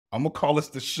I'm going to call this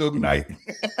the Suge Knight.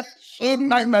 Suge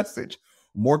Knight message.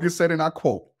 Morgan said, and I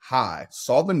quote, "Hi,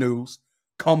 saw the news.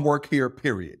 Come work here,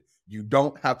 period. You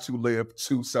don't have to live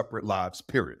two separate lives,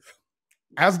 period."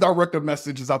 As direct a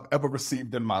message as I've ever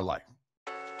received in my life.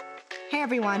 Hey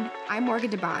everyone, I'm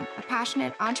Morgan DeBaun, a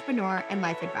passionate entrepreneur and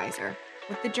life advisor.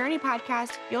 With the Journey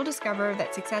podcast, you'll discover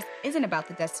that success isn't about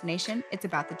the destination, it's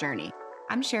about the journey.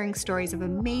 I'm sharing stories of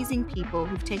amazing people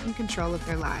who've taken control of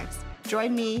their lives.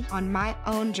 Join me on my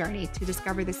own journey to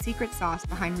discover the secret sauce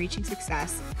behind reaching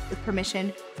success with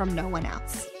permission from no one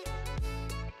else.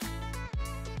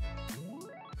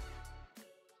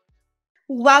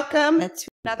 Welcome to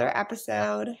another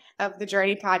episode of the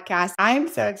Journey podcast. I am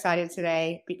so excited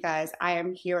today because I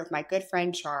am here with my good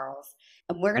friend Charles,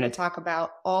 and we're going to talk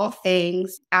about all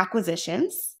things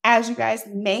acquisitions. As you guys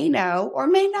may know or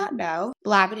may not know,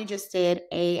 Blavity just did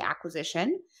a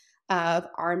acquisition of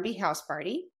RNB House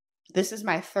Party. This is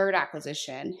my third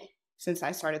acquisition since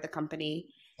I started the company.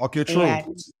 Talk your truth.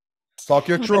 Talk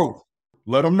your truth.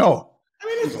 Let them know. I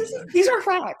mean, these are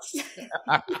facts.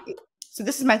 So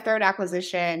this is my third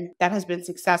acquisition that has been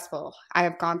successful. I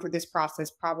have gone through this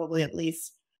process probably at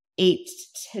least 8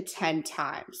 to 10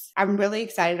 times. I'm really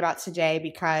excited about today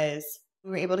because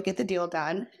we were able to get the deal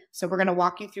done. So we're going to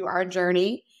walk you through our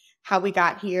journey, how we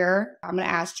got here. I'm going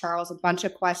to ask Charles a bunch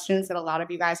of questions that a lot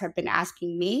of you guys have been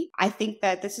asking me. I think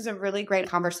that this is a really great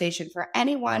conversation for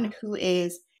anyone who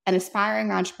is an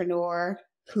aspiring entrepreneur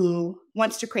who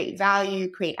wants to create value,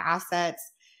 create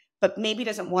assets, but maybe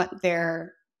doesn't want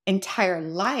their entire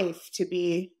life to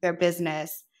be their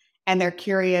business. And they're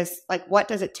curious, like, what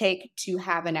does it take to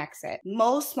have an exit?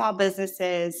 Most small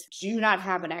businesses do not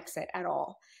have an exit at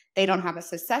all. They don't have a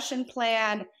succession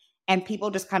plan, and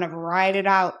people just kind of ride it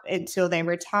out until they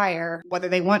retire, whether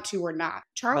they want to or not.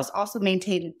 Charles also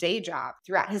maintained a day job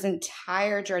throughout his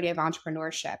entire journey of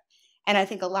entrepreneurship. And I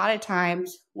think a lot of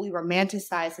times we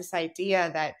romanticize this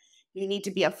idea that you need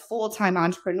to be a full-time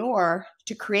entrepreneur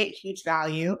to create huge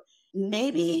value.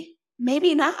 Maybe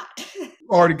not.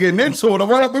 Already getting into it.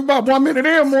 We're about 1 minute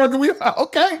in, Morgan.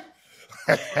 Okay.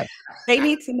 They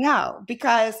need to know,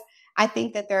 because I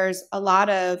think that there's a lot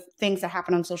of things that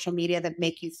happen on social media that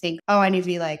make you think, oh, I need to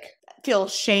be feel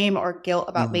shame or guilt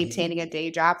about maintaining a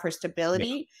day job for stability.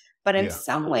 Yeah. But in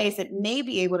some ways, it may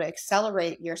be able to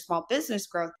accelerate your small business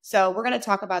growth. So we're going to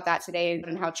talk about that today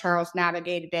and how Charles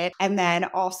navigated it. And then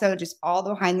also just all the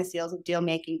behind the scenes of deal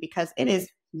making, because it is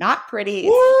not pretty.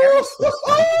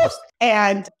 It's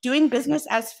and doing business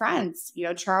as friends. You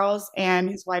know, Charles and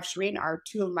his wife, Shireen, are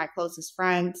two of my closest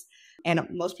friends. And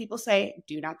most people say,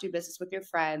 do not do business with your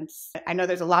friends. I know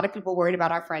there's a lot of people worried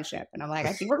about our friendship. And I'm like,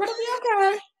 I think we're going to be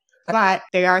okay. But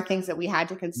there are things that we had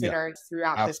to consider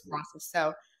throughout this process.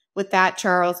 So with that,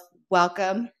 Charles,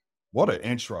 welcome. What an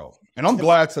intro. And I'm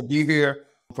glad to be here.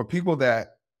 For people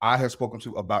that I have spoken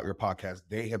to about your podcast,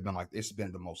 they have been like, it's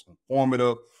been the most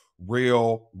informative,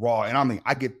 real, raw. And I mean,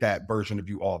 I get that version of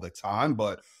you all the time,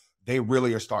 but they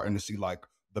really are starting to see like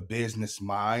the business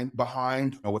mind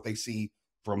behind what they see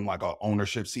from like an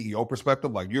ownership CEO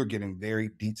perspective. Like, you're getting very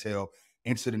detailed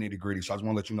into the nitty gritty. So I just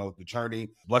want to let you know the journey,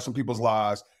 blessing people's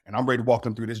lives, and I'm ready to walk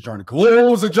them through this journey. It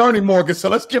was a journey, Morgan. So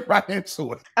let's get right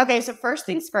into it. Okay. So first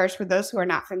things first, for those who are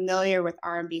not familiar with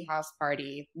RNB House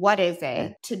Party, what is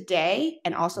it today?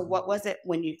 And also, what was it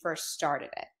when you first started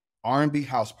it? RNB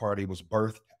House Party was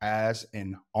birthed as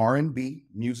an R&B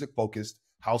music-focused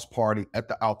house party at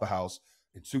the Alpha House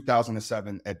in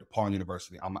 2007 at DeBaun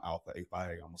University. I'm an Alpha,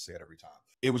 AFIA, I'm going to say it every time.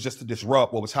 It was just to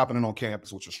disrupt what was happening on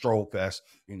campus, which was Stroll Fest.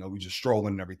 You know, we just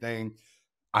strolling and everything.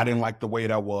 I didn't like the way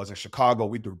that was. In Chicago,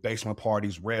 we threw basement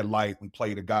parties, red light. We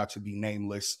played a guy to be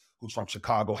nameless who's from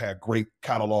Chicago, had great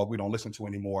catalog we don't listen to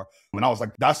anymore. And I was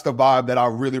like, that's the vibe that I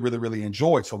really, really, really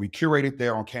enjoyed. So we curated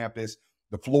there on campus.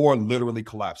 The floor literally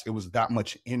collapsed. It was that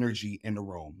much energy in the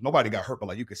room. Nobody got hurt, but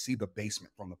like you could see the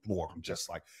basement from the floor from just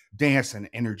like dancing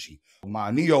energy.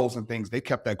 My neos and things, they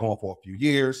kept that going for a few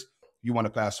years. You want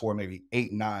to fast forward maybe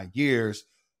 8, 9 years.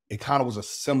 It kind of was a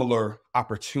similar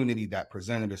opportunity that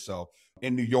presented itself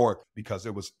in New York, because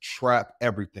it was trap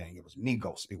everything. It was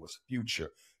Migos. It was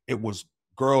Future. It was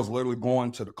girls literally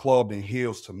going to the club in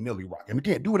heels to Millie Rock. And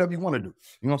again, do whatever you want to do.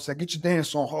 You know what I'm saying? Get your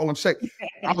dance on, Harlem Shake.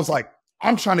 I was like,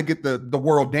 I'm trying to get the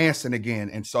world dancing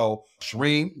again. And so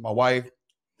Shireen, my wife,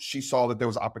 she saw that there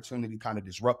was an opportunity to kind of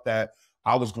disrupt that.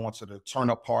 I was going to the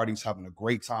turn-up parties, having a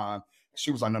great time. She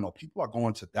was like, no, people are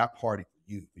going to that party for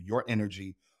you, for your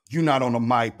energy. You're not on the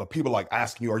mic, but people like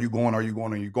asking you, are you going? Are you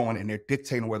going? Are you going? And they're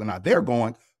dictating whether or not they're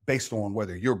going based on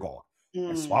whether you're going.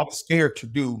 And so I was scared to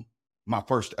do my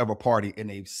first ever party in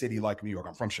a city like New York.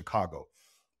 I'm from Chicago.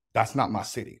 That's not my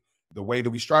city. The way that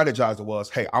we strategized it was,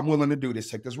 hey, I'm willing to do this,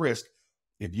 take this risk.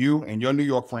 If you and your New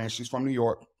York friends, she's from New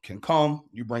York, can come,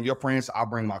 you bring your friends, I'll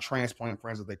bring my transplant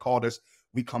friends, as they called us.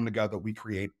 We come together, we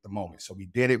create the moment. So we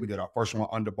did it. We did our first one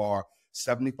under bar,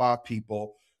 75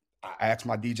 people. I asked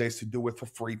my DJs to do it for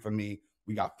free for me.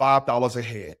 We got $5 a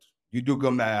head. You do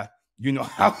good math. You know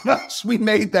how much we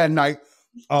made that night.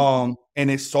 And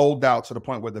it sold out to the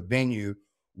point where the venue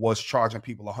was charging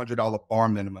people $100 bar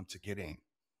minimum to get in.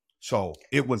 So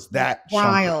it was that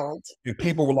wild. And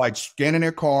people were like scanning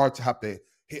their card to have to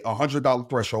hit $100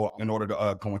 threshold in order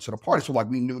to go into the party. So like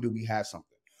we knew that we had something.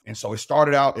 And so it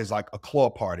started out as like a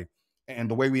club party.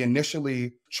 And the way we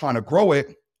initially trying to grow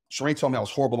it, Shereen told me I was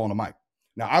horrible on the mic.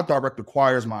 Now I directed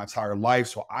choirs my entire life,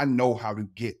 so I know how to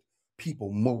get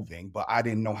people moving, but I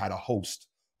didn't know how to host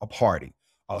a party.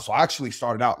 So I actually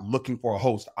started out looking for a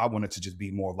host. I wanted to just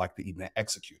be more of like the event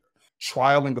executor.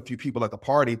 Trialing a few people at the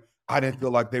party, I didn't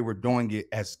feel like they were doing it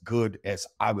as good as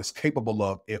I was capable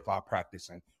of if I practiced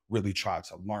and really tried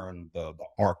to learn the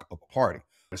arc of a party.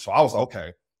 And so I was,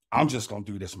 okay, I'm just going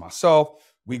to do this myself.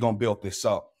 We're going to build this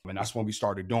up. And that's when we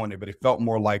started doing it. But it felt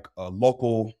more like a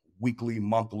local, weekly,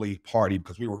 monthly party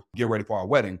because we were getting ready for our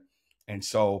wedding. And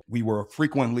so we were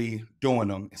frequently doing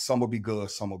them. And some would be good,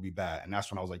 some would be bad. And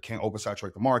that's when I was like, can't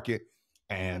oversaturate the market.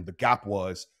 And the gap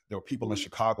was there were people in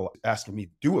Chicago asking me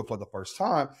to do it for the first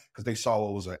time because they saw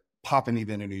it was a popping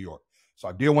event in New York. So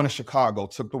I did one in Chicago,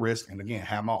 took the risk, and again,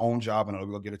 had my own job, and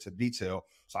we'll get into detail.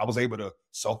 So I was able to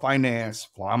self-finance,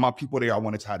 fly my people there. I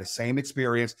wanted to have the same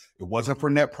experience. It wasn't for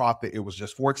net profit. It was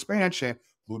just for expansion.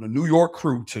 Flew the New York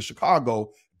crew to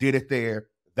Chicago, did it there.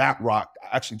 That rocked.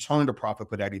 I actually turned a profit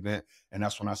for that event. And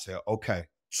that's when I said, okay,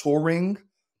 touring,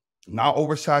 not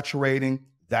oversaturating,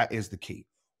 that is the key.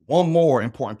 One more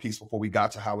important piece before we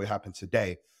got to how it happened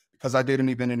today, because I did an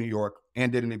event in New York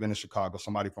and did an event in Chicago.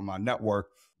 Somebody from my network,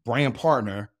 brand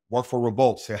partner, worked for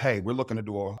Revolt, said, hey, we're looking to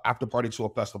do an after party to a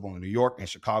festival in New York and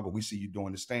Chicago. We see you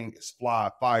doing this thing. It's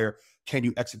fire. Can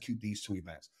you execute these two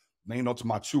events? Then, you know, to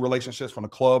my two relationships from the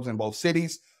clubs in both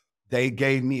cities, they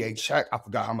gave me a check. I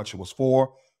forgot how much it was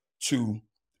for to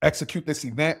execute this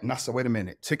event. And I said, wait a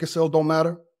minute, ticket sales don't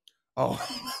matter. Oh,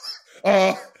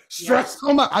 stress.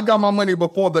 Yeah. I got my money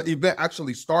before the event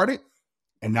actually started.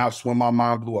 And that's when my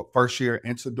mind blew up. First year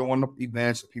into doing the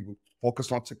events, people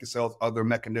focused on ticket sales, other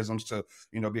mechanisms to,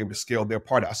 you know, be able to scale their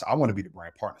party. I said, I want to be the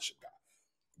brand partnership guy.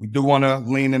 We do want to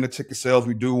lean into ticket sales.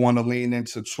 We do want to lean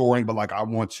into touring, but like I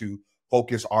want to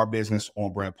focus our business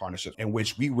on brand partnerships, in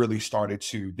which we really started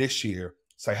to this year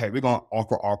say, hey, we're going to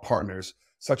offer our partners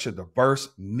such a diverse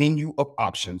menu of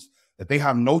options that they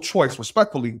have no choice,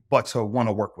 respectfully, but to want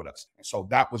to work with us. And so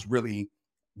that was really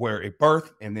where it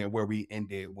birthed and then where we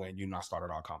ended when you and I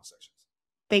started our conversations.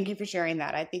 Thank you for sharing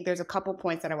that. I think there's a couple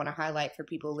points that I want to highlight for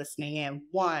people listening in.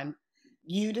 One,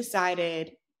 you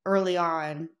decided early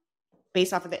on,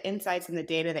 based off of the insights and the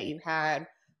data that you had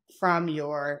from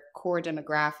your core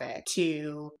demographic,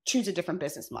 to choose a different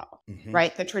business model,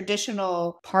 right? The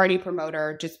traditional party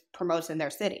promoter just promotes in their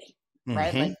city,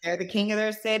 right? Like they're the king of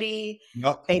their city.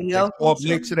 Yep. They know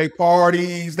they to their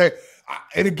parties.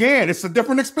 And again, it's a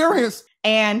different experience.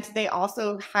 And they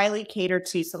also highly cater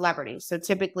to celebrities. So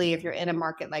typically, if you're in a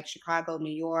market like Chicago,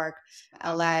 New York,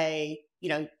 LA, you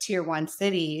know, tier 1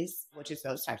 cities, which is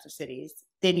those types of cities,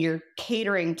 then you're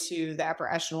catering to the upper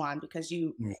echelon because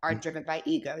you are driven by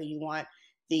ego. You want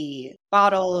the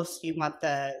bottles, you want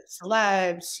the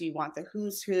celebs, you want the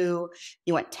who's who,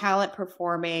 you want talent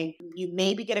performing. You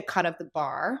maybe get a cut of the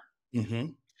bar.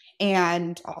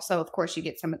 And also, of course, you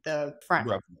get some of the front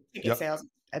ticket sales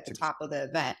at the top of the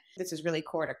event. This is really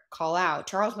core to call out.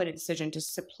 Charles made a decision to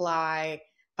supply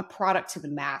a product to the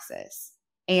masses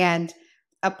and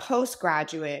a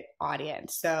postgraduate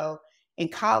audience. So in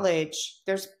college,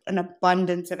 there's an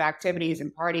abundance of activities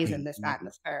and parties and this, that, and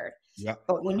the third.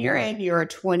 But when you're in your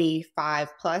 25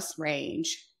 plus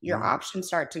range, your options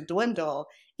start to dwindle,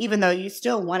 even though you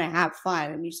still want to have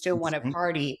fun and you still want to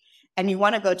party. And you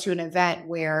want to go to an event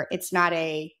where it's not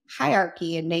a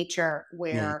hierarchy in nature,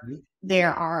 where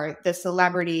there are the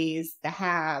celebrities, the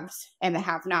haves, and the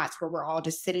have-nots, where we're all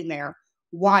just sitting there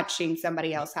watching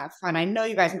somebody else have fun. I know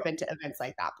you guys have been to events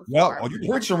like that before. Yeah,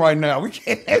 you're preaching right now. We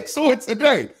can't answer it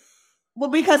today. Well,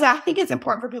 because I think it's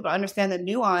important for people to understand the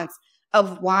nuance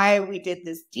of why we did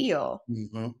this deal.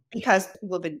 Because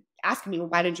people have been asking me, well,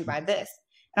 why didn't you buy this?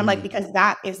 And I'm like, because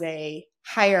that is a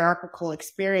hierarchical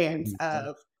experience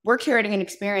of, we're curating an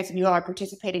experience and you all are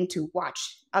participating to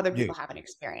watch other people have an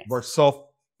experience. We're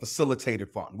self-facilitated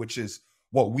fun, which is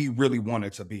what we really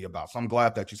wanted to be about. So I'm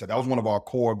glad that you said that was one of our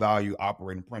core value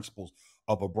operating principles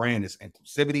of a brand is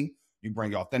inclusivity, You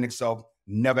bring your authentic self.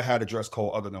 Never had a dress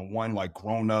code other than one like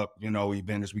grown up,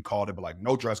 event as we called it, but like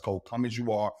no dress code. Come as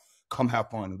you are, come have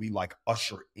fun. And we like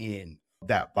usher in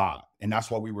that vibe. And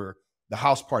that's why the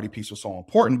house party piece was so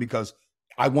important, because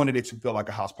I wanted it to feel like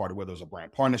a house party, whether it was a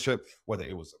brand partnership, whether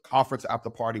it was a conference after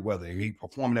party, whether you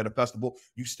performing at a festival,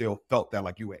 you still felt that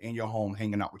like you were in your home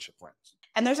hanging out with your friends.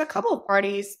 And there's a couple of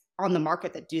parties on the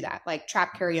market that do that. Like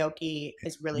Trap Karaoke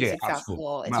is really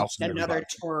successful. Absolutely. It's another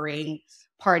touring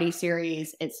party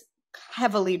series. It's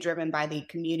heavily driven by the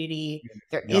community.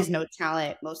 There is no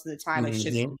talent most of the time. It's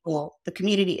just the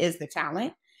community is the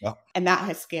talent. And that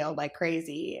has scaled like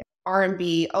crazy.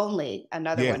 R&B Only,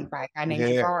 another one by a guy named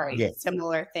DeBaun,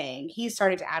 similar thing. He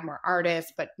started to add more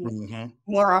artists, but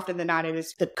more often than not, it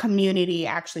is the community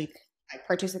actually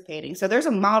participating. So there's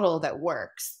a model that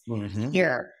works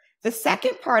here. The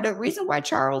second part of the reason why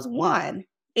Charles won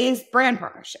is brand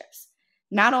partnerships.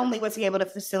 Not only was he able to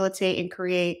facilitate and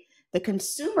create the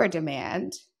consumer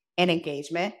demand and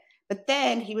engagement, but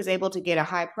then he was able to get a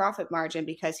high profit margin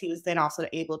because he was then also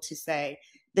able to say,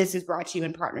 this is brought to you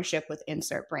in partnership with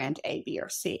insert brand A, B, or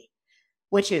C,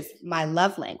 which is my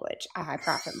love language, a high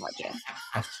profit margin.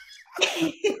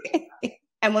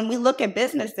 And when we look at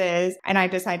businesses and I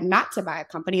decide not to buy a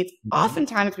company, it's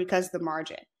oftentimes because of the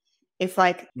margin. It's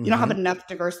like you don't have enough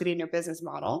diversity in your business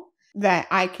model that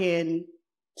I can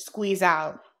squeeze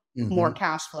out more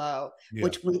cash flow,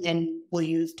 which we then will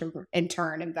use to in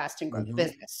turn invest and grow the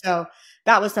business. So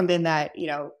that was something that,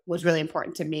 was really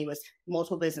important to me, was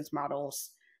multiple business models,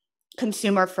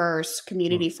 consumer first,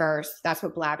 community first. That's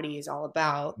what Blavity is all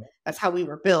about. That's how we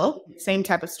were built. Same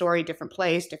type of story, different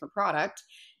place, different product.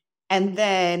 And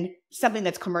then something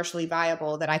that's commercially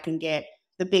viable that I can get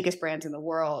the biggest brands in the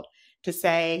world to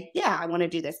say, yeah, I want to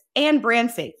do this, and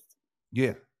brand safe. Yeah.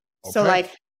 Okay. So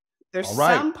like there's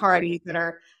some parties that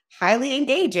are highly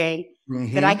engaging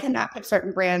that I cannot put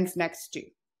certain brands next to.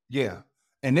 Yeah.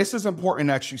 And this is important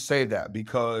that you say that,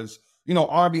 because,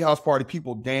 R&B House Party,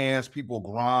 people dance, people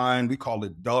grind. We call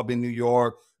it dub in New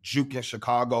York, juke in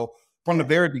Chicago. From the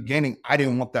very beginning, I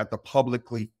didn't want that the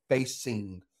publicly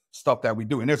facing stuff that we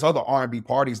do. And there's other R&B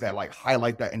parties that like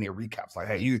highlight that in their recaps. Like,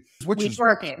 hey, which is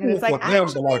working. And it's like,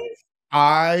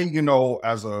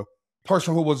 as a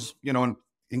person who was,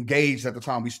 engaged at the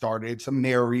time we started, to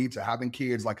married, to having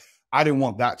kids, like I didn't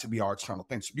want that to be our external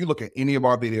thing. So if you look at any of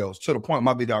our videos, to the point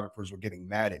my videographers were getting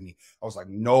mad at me, I was like,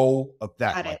 no of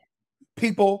that. Like,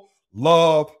 people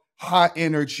love high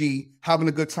energy, having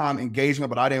a good time, engagement,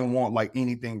 but I didn't want like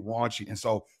anything raunchy. And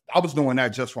so I was doing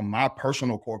that just from my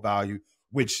personal core value,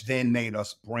 which then made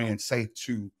us brand safe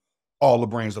to all the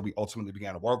brands that we ultimately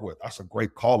began to work with. That's a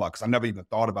great call out, because I never even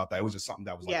thought about that. It was just something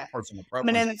that was like personal preference.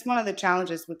 I mean, and it's one of the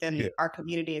challenges within our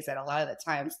community is that a lot of the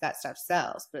times that stuff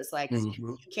sells, but it's like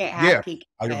you can't have people.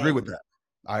 I agree with that.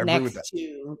 I agree with that.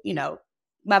 To,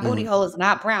 my booty hole is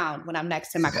not brown when I'm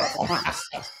next to my girlfriend.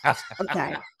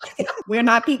 Okay. We're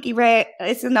not peaky red.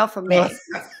 It's enough for me.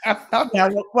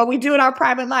 What we do in our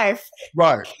private life.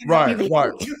 Right.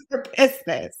 For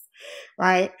business.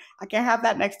 Right? I can't have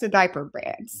that next to diaper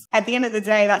brands. At the end of the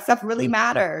day, that stuff really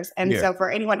matters. And so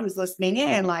for anyone who's listening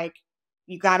in, like,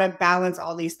 you got to balance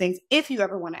all these things if you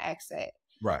ever want to exit.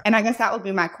 Right. And I guess that would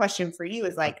be my question for you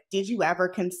is like, did you ever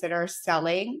consider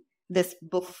selling this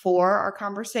before our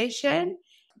conversation?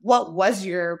 What was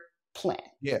your plan?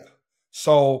 Yeah.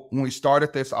 So when we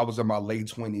started this, I was in my late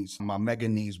 20s. My mega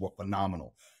knees were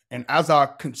phenomenal. And as I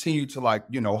continued to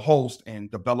host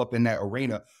and develop in that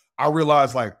arena, I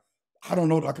realized like, I don't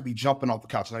know that I could be jumping off the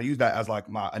couch. And I use that as like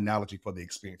my analogy for the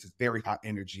experience. It's very high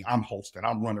energy. I'm hosting,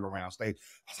 I'm running around stage.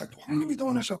 I was like, why am I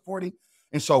doing this at 40?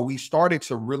 And so we started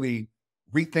to really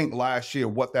rethink last year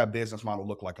what that business model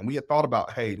looked like. And we had thought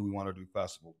about, hey, do we want to do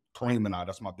festival? Kareem and I,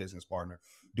 that's my business partner.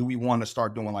 Do we want to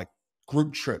start doing like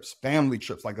group trips, family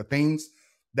trips, like the things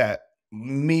that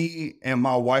me and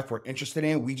my wife were interested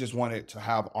in? We just wanted to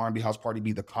have R&B House Party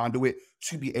be the conduit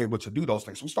to be able to do those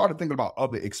things. So we started thinking about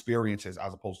other experiences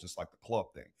as opposed to just like the club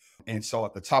thing. And so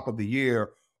at the top of the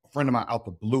year, a friend of mine out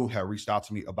the blue had reached out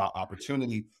to me about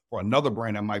opportunity for another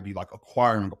brand that might be like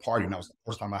acquiring a party. And that was the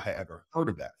first time I had ever heard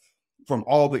of that. From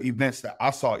all the events that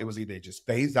I saw, it was either just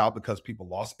phased out because people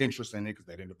lost interest in it because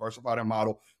they didn't diversify their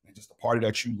model, and just the party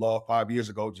that you loved 5 years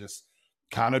ago just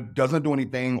kind of doesn't do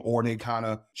anything, or they kind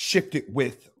of shifted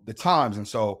with the times. And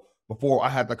so before I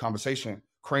had the conversation,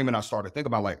 Kareem and I started thinking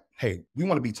about like, hey, we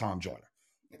want to be Tom Joyner.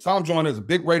 And Tom Joyner is a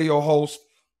big radio host.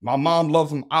 My mom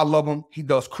loves him. I love him. He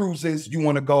does cruises. You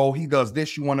want to go. He does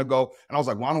this. You want to go. And I was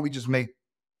like, why don't we just make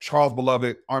Charles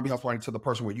Beloved R&B House Party to the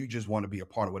person where you just want to be a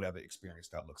part of whatever experience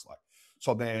that looks like.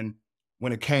 So then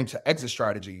when it came to exit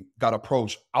strategy, got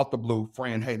approached out the blue,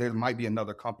 friend, hey, there might be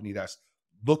another company that's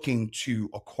looking to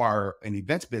acquire an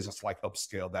events business, like help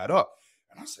scale that up.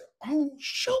 And I said, oh,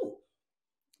 shoot.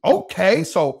 Okay.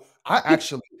 So I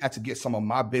actually had to get some of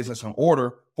my business in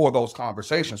order for those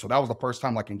conversations. So that was the first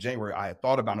time, like in January, I had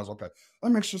thought about it. I was like, okay, let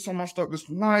me make sure some of my stuff is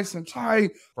nice and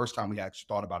tight. First time we actually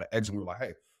thought about an exit, we were like,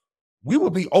 hey, we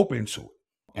would be open to it.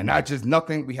 And not just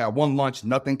nothing. We had one lunch,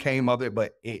 nothing came of it,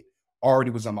 but it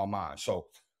already was in my mind. So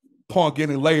upon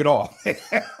getting laid off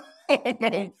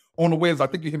on the Wednesday, I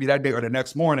think you hit me that day or the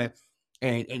next morning,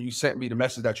 and you sent me the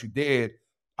message that you did.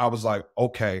 I was like,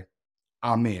 okay,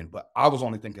 I'm in. But I was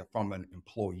only thinking from an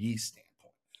employee standpoint.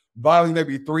 Probably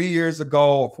maybe 3 years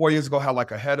ago or 4 years ago, I had like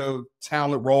a head of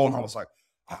talent role. And I was like,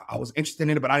 I was interested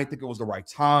in it, but I didn't think it was the right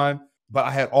time. But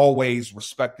I had always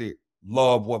respected,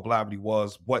 loved what Blavity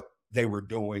was, what they were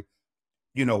doing,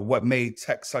 you know, what made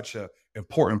tech such an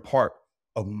important part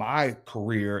of my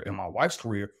career and my wife's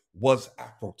career was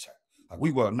Afro tech. Like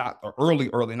we were not early,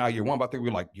 not year one, but I think we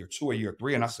were like year 2 or year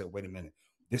 3. And I said, wait a minute,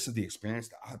 this is the experience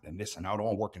that I've been missing out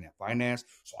on working in finance.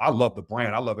 So I love the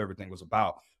brand. I love everything it was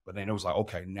about. But then it was like,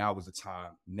 okay, now was the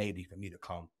time maybe for me to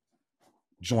come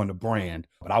join the brand.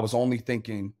 But I was only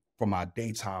thinking from my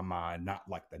daytime mind, not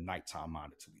like the nighttime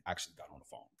mind until we actually got on the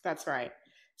phone. That's right.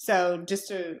 So just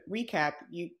to recap,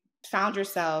 you found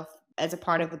yourself as a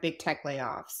part of the big tech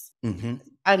layoffs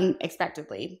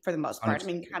unexpectedly for the most part. I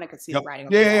mean, you kind of could see the writing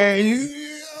on the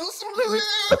wall.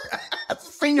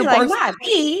 Senior You're person. like, not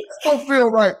me. Don't feel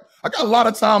right. I got a lot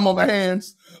of time on my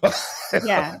hands.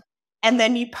 Yeah. And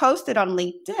then you posted on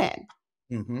LinkedIn,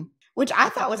 which I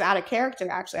thought was out of character,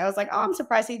 actually. I was like, oh, I'm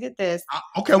surprised he did this.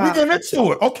 Okay, we get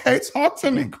into it. Okay, talk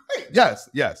to me. Great. Yes.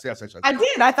 I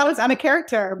did. I thought it was out of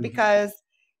character because,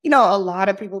 you know, a lot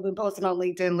of people have been posting on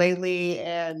LinkedIn lately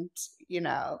and, you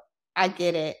know, I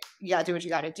get it. You got to do what you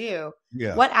got to do.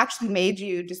 Yeah. What actually made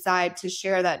you decide to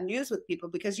share that news with people?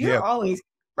 Because you're always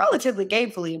relatively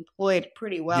gainfully employed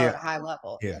pretty well at a high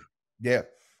level. Yeah.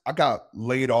 I got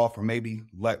laid off or maybe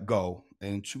let go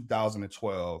in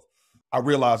 2012. I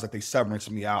realized that they severance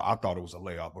me out. I thought it was a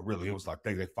layoff, but really it was like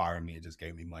they fired me and just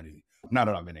gave me money. Now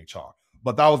that I'm in HR.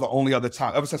 But that was the only other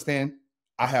time. Ever since then,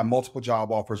 I had multiple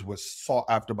job offers, was sought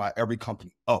after by every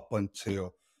company up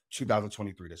until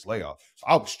 2023, this layoff. So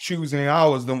I was choosing, I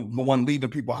was the one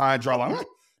leaving people high and dry, like,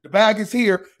 the bag is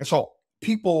here. And so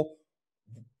people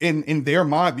in their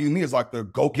mind view me as like the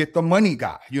go get the money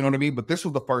guy. You know what I mean? But this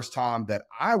was the first time that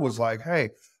I was like, hey,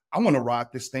 I want to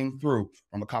ride this thing through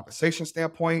from a compensation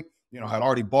standpoint. You know, I had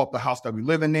already bought the house that we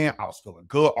live in there. I was feeling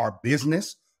good. Our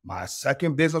business, my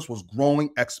second business, was growing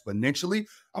exponentially.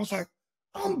 I was like,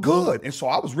 I'm good. And so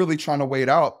I was really trying to wait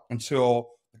out until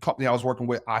the company I was working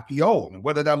with IPO and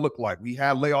whether that looked like. We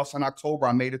had layoffs in October.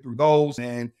 I made it through those.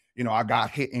 And, you know, I got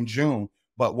hit in June.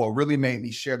 But what really made me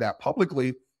share that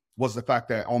publicly was the fact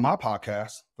that on my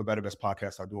podcast, the Better Best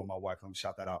podcast I do with my wife, let me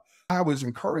shout that out. I was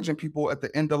encouraging people at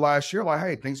the end of last year, like,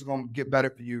 hey, things are going to get better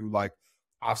for you. Like,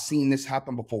 I've seen this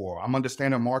happen before. I'm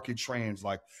understanding market trends.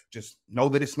 Like, just know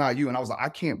that it's not you. And I was like, I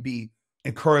can't be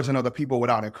encouraging other people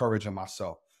without encouraging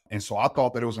myself. And so I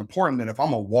thought that it was important that if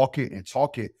I'm going to walk it and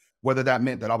talk it, whether that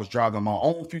meant that I was driving my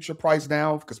own future price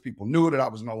down because people knew that I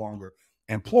was no longer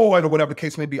employed or whatever the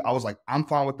case may be, I was like, I'm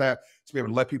fine with that, to be able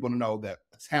to let people know that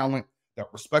the talent that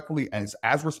respectfully and is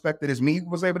as respected as me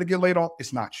was able to get laid off,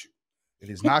 it's not you. It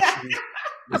is not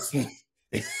you.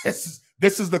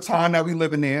 This is the time that we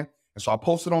live in there. And so I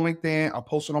posted on LinkedIn, I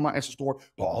posted on my Insta story,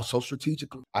 but also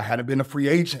strategically. I hadn't been a free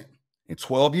agent in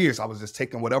 12 years. I was just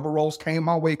taking whatever roles came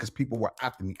my way because people were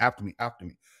after me.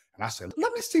 And I said,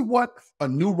 let me see what a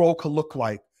new role could look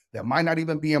like that might not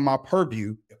even be in my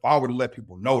purview if I were to let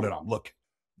people know that I'm looking.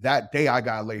 That day I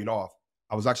got laid off,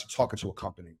 I was actually talking to a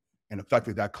company, and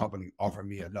effectively that company offered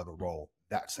me another role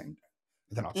that same day.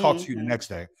 And then I'll talk to you the next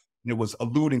day. And it was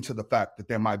alluding to the fact that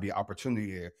there might be opportunity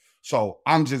here. So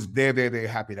I'm just very, very, very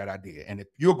happy that I did. And if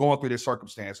you're going through this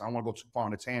circumstance, I don't want to go too far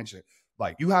on a tangent.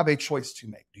 Like, you have a choice to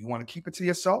make. Do you want to keep it to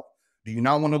yourself? Do you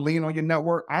not want to lean on your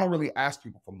network? I don't really ask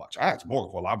people for much. I ask more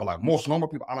for a lot, but like most normal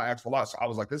people, I don't ask for a lot. So I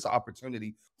was like, this is an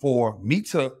opportunity for me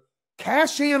to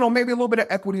cash in on maybe a little bit of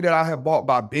equity that I have bought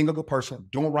by being a good person,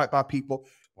 doing right by people.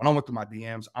 When I went through my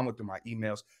DMs, I went through my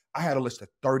emails, I had a list of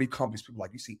 30 companies. People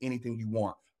like, you see anything you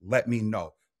want, let me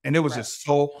know. And it was just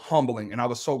so humbling. And I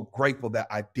was so grateful that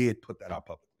I did put that out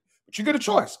publicly. But you get a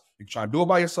choice. You can try to do it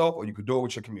by yourself or you could do it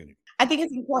with your community. I think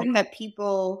it's important that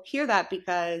people hear that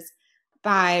because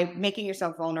by making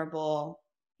yourself vulnerable,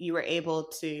 you were able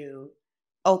to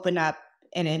open up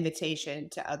an invitation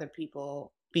to other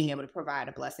people being able to provide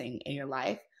a blessing in your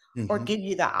life or give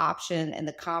you the option and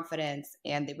the confidence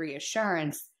and the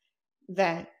reassurance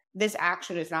that this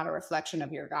action is not a reflection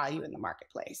of your value in the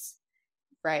marketplace,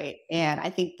 right? And I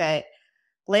think that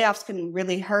layoffs can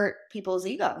really hurt people's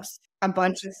egos, a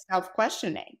bunch of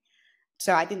self-questioning.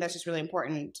 So I think that's just really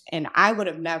important. And I would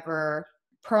have never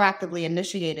proactively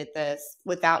initiated this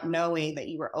without knowing that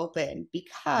you were open,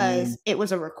 because it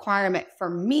was a requirement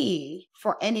for me,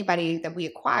 for anybody that we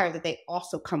acquire, that they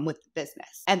also come with the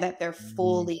business and that they're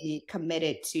fully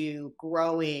committed to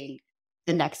growing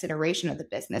the next iteration of the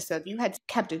business. So if you had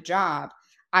kept a job,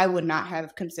 I would not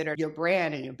have considered your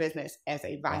brand and your business as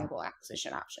a viable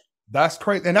acquisition option. That's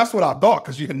crazy. And that's what I thought,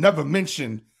 because you had never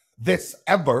mentioned this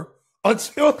ever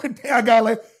until the day I got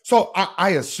like. So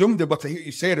I assumed it, but to hear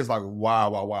you say it is like, wow.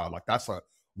 Like that's a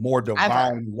more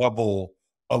divine level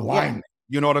alignment.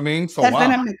 Yeah. You know what I mean? So then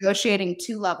I'm negotiating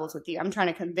 2 levels with you. I'm trying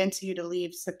to convince you to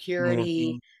leave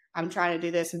security. I'm trying to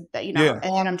do this and that,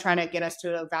 and I'm trying to get us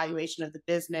to an evaluation of the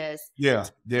business.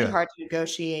 It's really hard to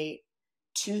negotiate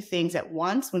 2 things at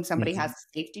once when somebody has a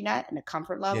safety net and a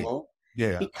comfort level.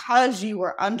 Because you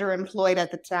were underemployed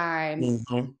at the time,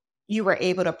 you were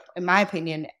able to, in my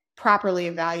opinion, properly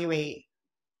evaluate,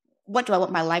 what do I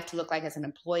want my life to look like as an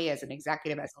employee, as an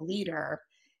executive, as a leader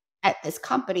at this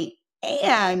company?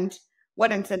 And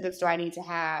what incentives do I need to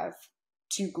have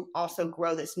to also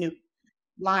grow this new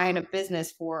line of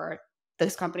business for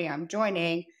this company I'm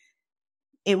joining?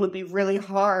 It would be really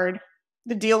hard.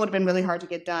 The deal would have been really hard to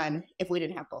get done if we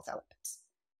didn't have both elements.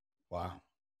 Wow.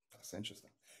 That's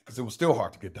interesting. Because it was still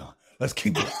hard to get done. Let's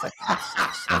keep it.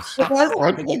 It was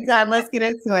hard to get done. Let's get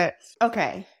into it.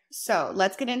 Okay. So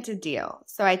let's get into deal.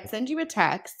 So I send you a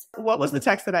text. What was the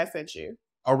text that I sent you?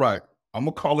 All right. I'm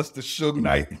going to call this the Suge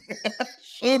Knight.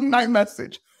 Suge Knight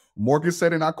message. Morgan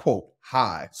said, and I quote,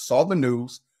 "Hi, saw the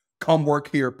news. Come work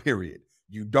here, period.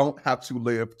 You don't have to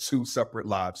live 2 separate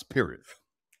lives, period."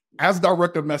 As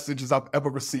direct a message as I've ever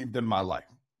received in my life.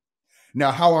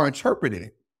 Now, how I interpreted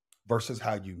it versus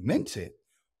how you meant it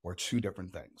were 2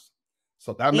 different things.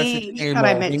 So that message came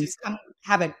I meant just come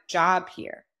have a job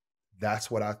here.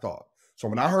 That's what I thought. So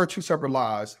when I heard 2 separate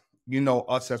lives,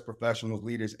 us as professionals,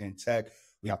 leaders in tech,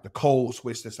 we have to code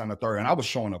switch this and the third. And I was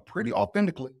showing up pretty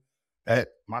authentically at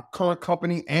my current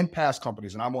company and past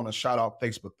companies. And I want to shout out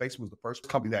Facebook. Facebook was the first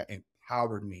company that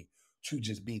empowered me to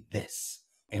just be this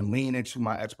and lean into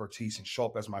my expertise and show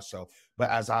up as myself. But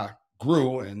as I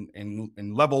grew in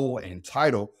level and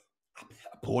title,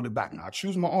 I pulled it back. Now I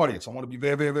choose my audience. I want to be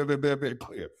very, very, very, very, very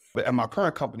clear. But at my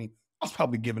current company, I was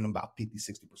probably giving them about 50,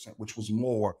 60%, which was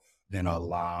more than a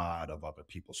lot of other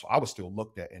people. So I was still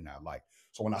looked at in that light.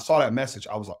 So when I saw that message,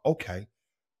 I was like, okay,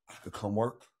 I could come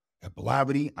work at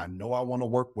Blavity. I know I want to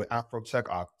work with Afrotech.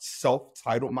 I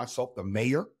self-titled myself the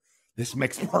mayor. This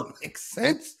makes perfect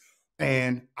sense.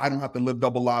 And I don't have to live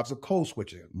double lives of code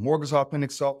switching. Morgan's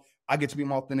authentic self. I get to be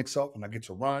my authentic self, and I get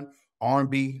to run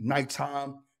R&B,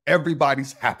 nighttime.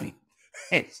 Everybody's happy.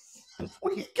 And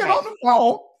we get on the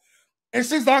phone, and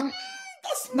she's like,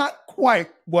 "That's not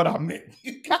quite what I meant.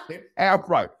 You got it half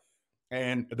right."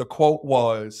 And the quote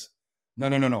was,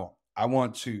 no. I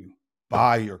want to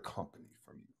buy your company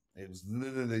from you. It was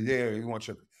literally there.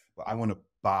 But I want to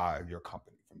buy your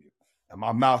company from you. And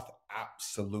my mouth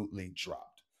absolutely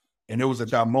dropped. And it was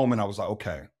at that moment I was like,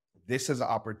 okay, this is an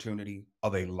opportunity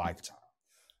of a lifetime.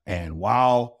 And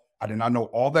while I did not know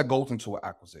all that goes into an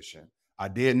acquisition, I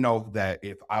did know that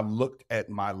if I looked at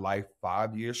my life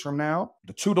 5 years from now,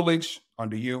 the tutelage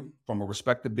under you from a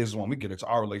respected business, when we get into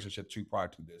our relationship too prior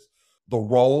to this, the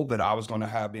role that I was going to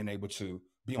have being able to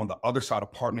be on the other side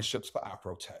of partnerships for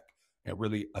Afrotech and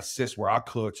really assist where I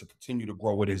could to continue to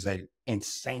grow it as an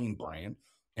insane brand.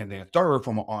 And then third,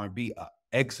 from an R&B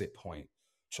exit point,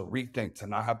 to rethink, to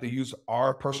not have to use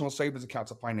our personal savings account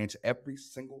to finance every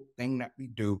single thing that we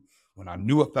do. When I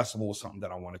knew a festival was something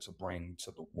that I wanted to bring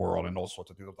to the world and those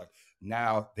sorts of things, I was like,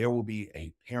 now there will be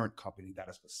a parent company that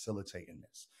is facilitating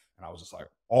this. And I was just like,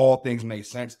 all things made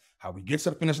sense. How we get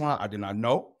to the finish line, I did not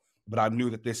know, but I knew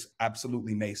that this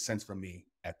absolutely made sense for me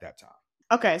at that time.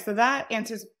 Okay, so that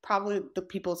answers probably the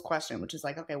people's question, which is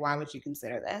like, okay, why would you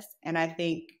consider this? And I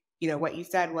think, what you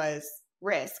said was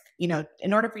risk.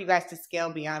 In order for you guys to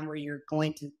scale beyond where you're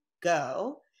going to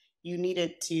go, you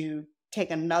needed to take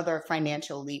another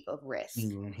financial leap of risk,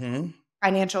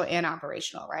 financial and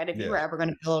operational, right? If you were ever going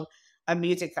to build a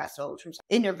music festival, which was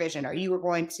in your vision, or you were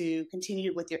going to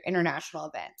continue with your international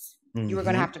events, you were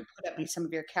going to have to put up some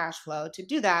of your cash flow to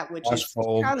do that, which is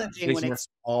challenging when it's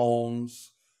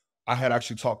owns. I had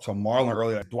actually talked to Marlon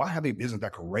earlier. Like, do I have a business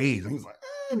that could raise? And he was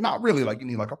like, not really. Like, you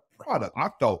need like a product. I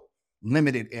felt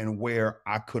limited in where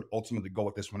I could ultimately go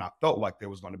with this when I felt like there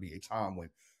was going to be a time when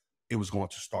it was going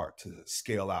to start to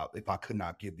scale out if I could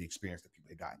not give the experience that people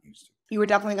had gotten used to. You were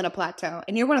definitely going to plateau.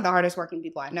 And you're one of the hardest working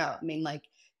people I know. I mean, like,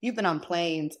 you've been on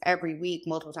planes every week,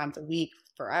 multiple times a week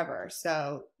forever.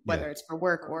 So whether it's for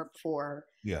work or for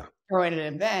throwing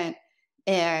an event,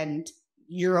 and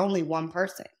you're only one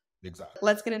person. Exactly.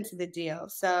 Let's get into the deal.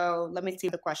 So let me see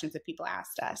the questions that people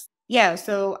asked us. Yeah.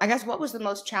 So I guess what was the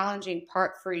most challenging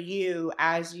part for you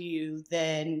as you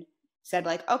then said,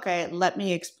 like, okay, let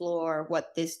me explore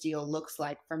what this deal looks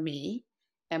like for me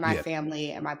and my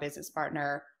family and my business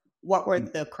partner? What were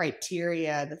the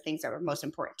criteria, the things that were most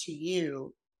important to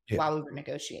you while we were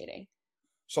negotiating?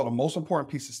 So the most important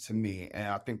pieces to me, and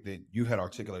I think that you had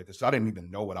articulated this, I didn't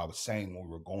even know what I was saying when we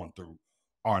were going through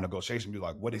our negotiation. Be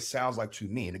like, what it sounds like to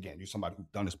me, and again, you're somebody who's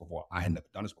done this before. I had never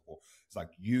done this before. It's like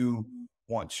you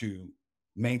want to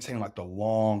maintain like the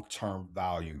long-term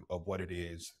value of what it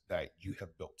is that you have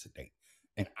built to date.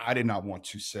 And I did not want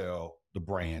to sell the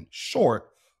brand short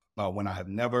when I have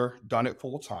never done it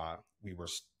full time. We were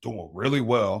doing really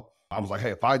well. I was like,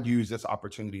 hey, if I use this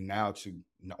opportunity now to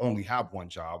only have one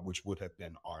job, which would have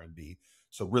been R&B,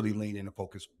 so really lean in and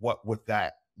focus, what would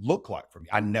that look like for me?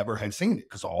 I never had seen it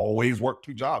because I always worked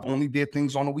 2 jobs, only did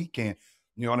things on the weekend.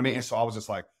 You know what I mean? And so I was just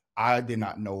like, I did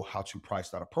not know how to price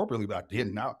that appropriately, but I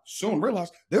did now soon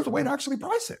realize there's a way to actually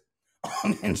price it.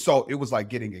 And so it was like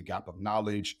getting a gap of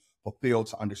knowledge fulfilled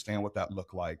to understand what that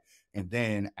looked like. And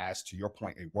then as to your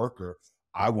point, a worker,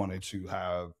 I wanted to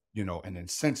have, you know, an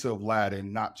incentive ladder,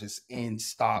 not just in,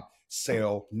 stop,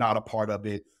 sell, not a part of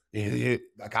it.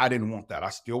 Like I didn't want that. I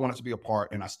still wanted to be a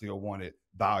part, and I still wanted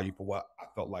value for what I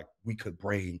felt like we could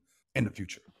bring in the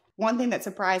future. One thing that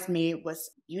surprised me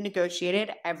was you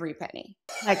negotiated every penny.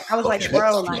 Like I was like,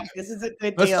 bro, like this is a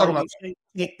good deal. You should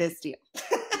take this deal.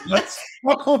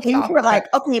 You were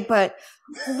like, okay, but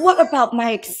what about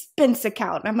my expense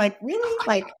account? And I'm like, really?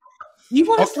 Like, you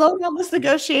want to slow down this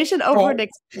negotiation over an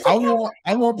expense account?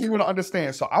 I want people to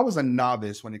understand. So I was a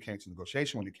novice when it came to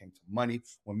negotiation, when it came to money,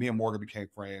 when me and Morgan became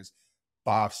friends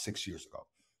 5-6 years ago.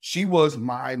 She was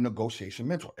my negotiation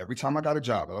mentor. Every time I got a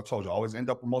job, as I told you, I always end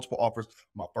up with multiple offers.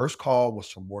 My first call was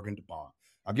from Morgan DeBaun.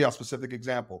 I'll give you a specific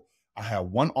example. I had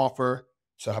one offer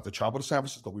to have to travel to San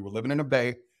Francisco. We were living in the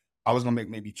Bay. I was going to make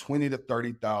maybe 20 to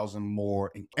 30,000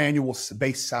 more in annual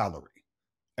base salary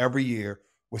every year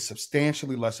with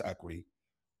substantially less equity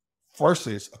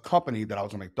versus a company that I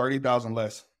was going to make 30,000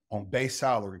 less on base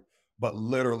salary, but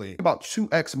literally about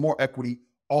 2x more equity,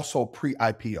 also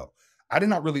pre-IPO. I did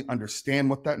not really understand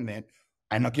what that meant.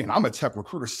 And again, I'm a tech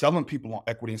recruiter selling people on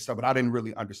equity and stuff, but I didn't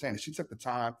really understand it. She took the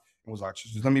time and was like,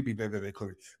 let me be very, very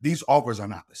clear. These offers are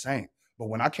not the same. But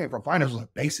when I came from finance, I was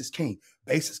like, base is king,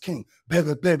 base is king,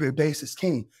 baby, base is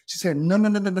king. She said,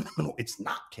 no, it's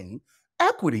not king.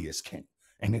 Equity is king.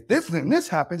 And if this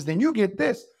happens, then you get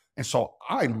this. And so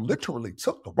I literally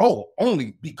took the role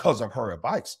only because of her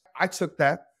advice. I took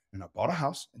that and I bought a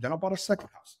house, and then I bought a second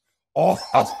house, all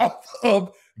out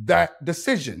of that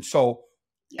decision. So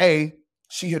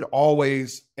she had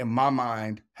always, in my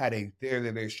mind, had a very,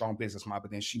 very strong business mind,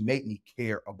 but then she made me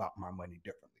care about my money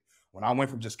differently. When I went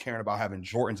from just caring about having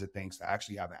Jordans and things to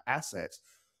actually having assets,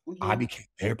 I became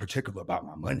very particular about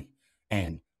my money.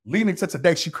 And leading to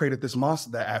today, she created this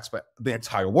monster that acts for the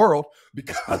entire world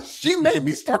because she made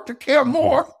me start to care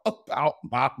more about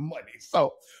my money.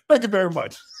 So thank you very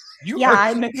much.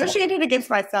 I negotiated against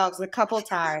myself a couple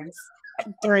times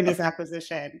during this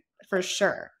acquisition, for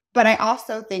sure. But I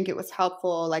also think it was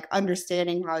helpful, like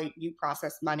understanding how you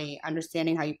process money,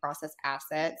 understanding how you process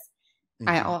assets.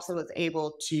 I also was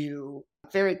able to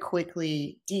very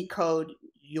quickly decode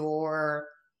your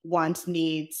wants,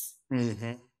 needs,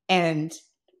 and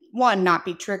one, not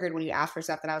be triggered when you ask for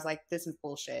stuff that I was like, this is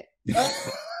bullshit.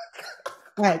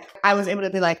 Like, I was able to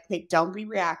be like, hey, don't be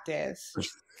reactive.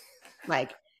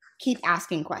 Like, keep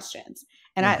asking questions.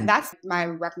 And that's my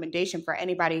recommendation for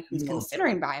anybody who's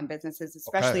considering buying businesses,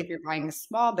 especially if you're buying a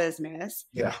small business,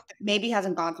 maybe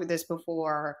hasn't gone through this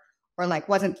before, or like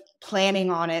wasn't planning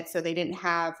on it. So they didn't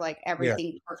have like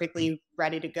everything perfectly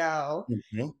ready to go,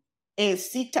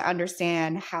 is seek to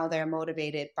understand how they're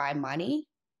motivated by money.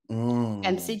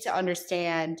 And seek to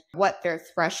understand what their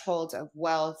thresholds of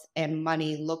wealth and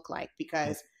money look like,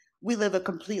 because we live a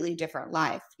completely different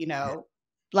life. You know,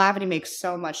 Blavity makes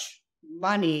so much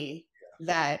money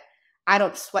that I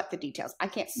don't sweat the details. I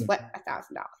can't sweat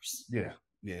 $1,000.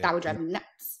 That would drive me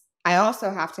nuts. I also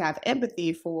have to have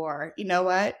empathy for, you know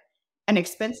what, an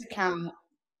expense account,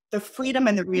 the freedom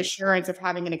and the reassurance of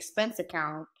having an expense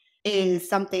account is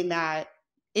something that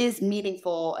is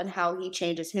meaningful in how he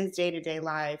changes his day-to-day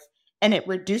life. And it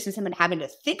reduces him in having to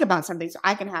think about something, so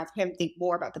I can have him think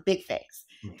more about the big things.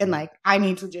 And like, I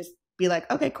need to just be like,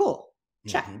 okay, cool,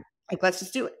 check. Mhm. Like, let's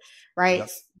just do it, right? Yep.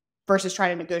 Versus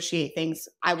trying to negotiate things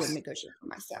I wouldn't negotiate for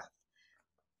myself.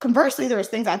 Conversely, there was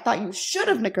things I thought you should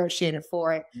have negotiated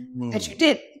for it that you Mm.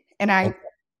 did. And Okay.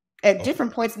 at Okay.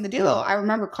 different points in the deal, I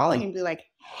remember calling and be like,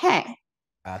 hey,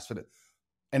 Ask for that.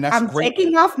 And that's I'm great.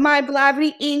 taking off my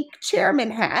Blavity Inc.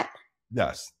 chairman hat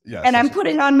Yes. Yes. and I'm Yes.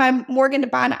 putting on my Morgan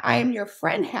DeBaun, I am your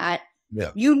friend hat.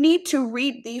 Yeah. You need to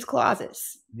read these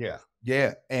clauses. Yeah.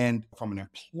 Yeah. And from an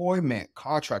employment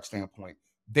contract standpoint,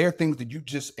 there are things that you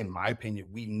just, in my opinion,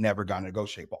 we never got to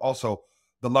negotiate. But also,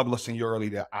 the level of seniority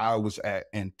that I was at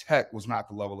in tech was not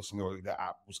the level of seniority that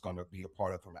I was going to be a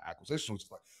part of from the acquisition. Which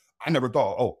is like, I never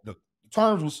thought, oh, the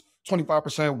terms was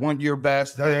 25%, 1 year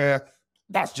vest. Yeah,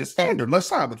 that's just standard. Let's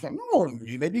sign. But no,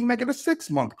 maybe you can make it a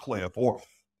 6-month cliff, or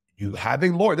you have a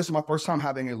lawyer. This is my first time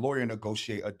having a lawyer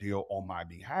negotiate a deal on my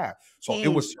behalf. So it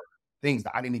was certain things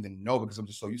that I didn't even know because I'm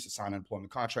just so used to signing an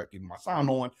employment contract, giving my sign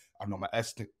on. I know my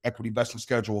equity vesting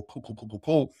schedule,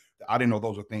 pull. I didn't know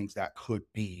those are things that could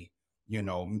be, I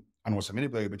don't want to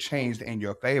manipulate, but changed in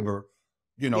your favor,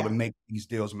 to make these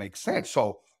deals make sense.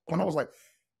 So when I was like,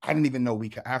 I didn't even know we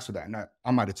could ask for that. And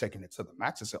I might have taken it to the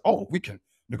max and said, oh, we can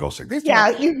negotiate this. Yeah,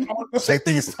 you say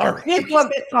things. Sorry. It's a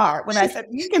bit hard when I said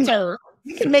you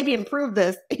can maybe improve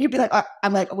this. You'd be like,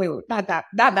 I'm like, wait, not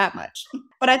that much.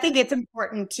 But I think it's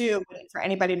important too for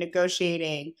anybody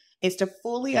negotiating is to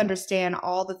fully understand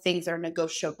all the things that are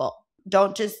negotiable.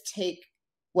 Don't just take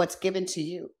what's given to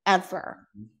you ever.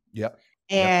 Yep.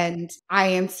 And I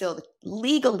am still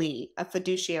legally a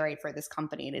fiduciary for this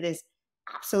company, and it is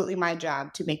absolutely my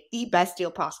job to make the best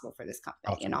deal possible for this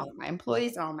company and all of my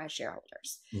employees and all my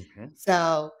shareholders. Mm-hmm.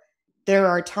 So there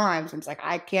are times when it's like,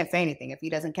 I can't say anything. If he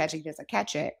doesn't catch it, he doesn't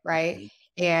catch it, right?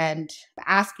 Mm-hmm. And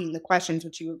asking the questions,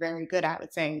 which you were very good at,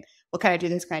 with saying, well, can I do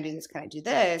this? Can I do this? Can I do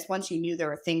this? Once you knew there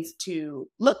were things to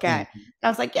look at, I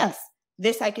was like, yes,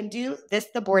 this I can do. This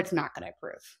the board's not going to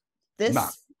approve.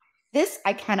 This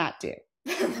I cannot do,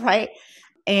 right?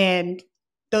 And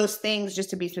those things, just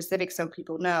to be specific so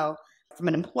people know, from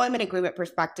an employment agreement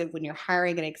perspective, when you're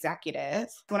hiring an executive,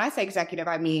 when I say executive,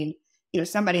 I mean,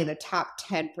 somebody in the top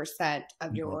 10%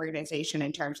 of your organization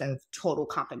in terms of total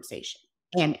compensation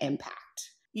and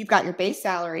impact. You've got your base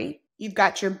salary, you've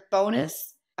got your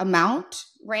bonus amount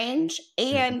range,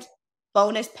 and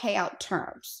bonus payout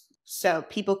terms. So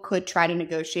people could try to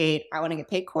negotiate, I want to get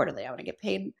paid quarterly, I want to get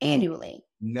paid annually.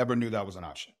 Never knew that was an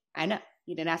option. I know.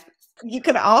 You didn't ask. You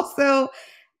could also,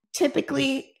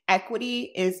 typically,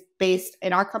 equity is based,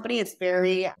 in our company, it's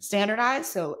very standardized.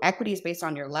 So equity is based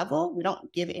on your level. We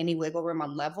don't give any wiggle room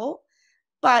on level.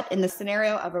 But in the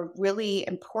scenario of a really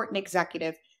important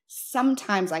executive,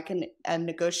 sometimes I can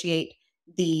negotiate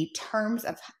the terms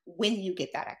of when you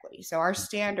get that equity. So our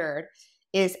standard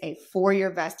is a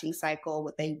 4-year vesting cycle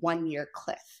with a 1-year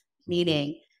cliff,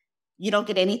 meaning you don't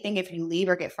get anything if you leave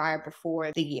or get fired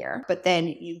before the year, but then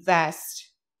you vest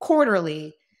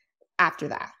quarterly after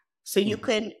that. So you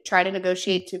can try to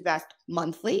negotiate to vest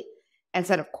monthly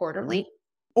instead of quarterly,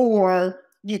 or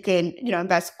you can,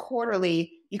 invest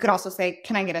quarterly. You could also say,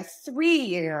 can I get a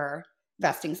 3-year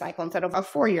vesting cycle instead of a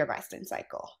 4-year vesting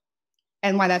cycle?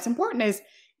 And why that's important is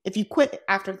if you quit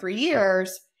after 3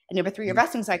 years and you have a 3-year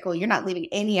vesting cycle, you're not leaving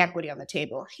any equity on the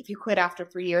table. If you quit after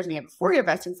 3 years and you have a 4-year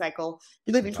vesting cycle,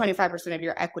 you're leaving 25% of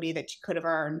your equity that you could have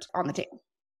earned on the table.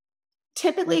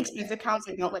 Typically, expense accounts,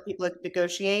 they don't let people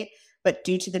negotiate, but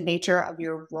due to the nature of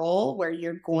your role where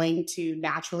you're going to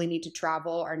naturally need to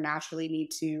travel or naturally need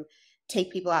to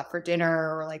take people out for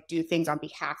dinner or like do things on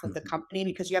behalf of the company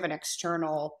because you have an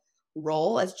external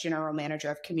role as general manager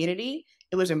of community,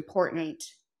 it was important.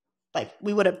 Like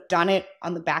we would have done it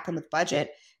on the back end with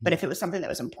budget, but if it was something that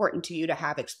was important to you to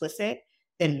have explicit,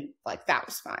 then like that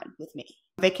was fine with me.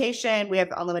 Vacation, we have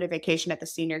unlimited vacation at the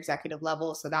senior executive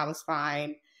level, so that was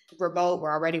fine. Remote,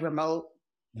 we're already remote,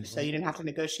 so you didn't have to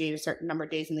negotiate a certain number of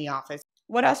days in the office.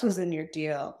 What else was in your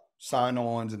deal?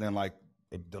 Sign-ons and then like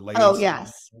delays. Oh,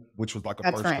 yes. Which was like a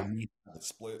That's first right.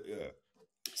 split. Yeah.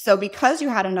 So because you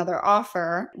had another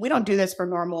offer, we don't do this for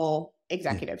normal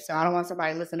executives. So I don't want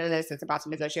somebody listening to this that's about to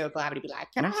negotiate with Blavity to be like,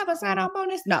 can I have a sign-on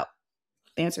bonus? No.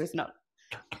 The answer is no.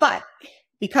 But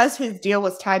because his deal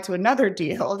was tied to another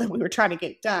deal that we were trying to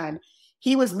get done,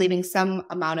 he was leaving some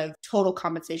amount of total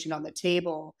compensation on the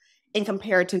table in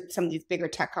compared to some of these bigger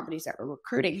tech companies that were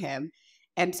recruiting him.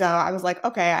 And so I was like,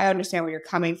 okay, I understand where you're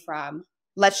coming from.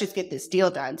 Let's just get this deal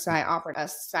done. So I offered a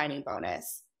signing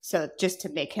bonus. So just to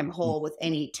make him whole with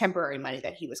any temporary money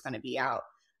that he was going to be out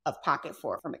of pocket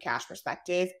for from a cash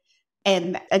perspective.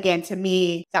 And again, to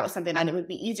me, that was something, and it would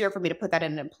be easier for me to put that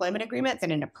in an employment agreement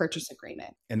than in a purchase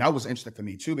agreement. And that was interesting for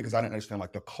me too, because I didn't understand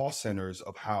like the cost centers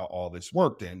of how all this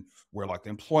worked and where like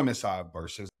the employment side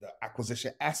versus the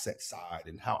acquisition asset side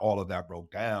and how all of that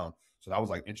broke down. So that was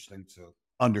like interesting to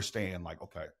understand like,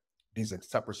 okay, these are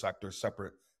separate sectors,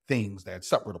 separate things that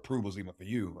separate approvals even for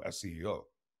you as CEO.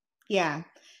 Yeah.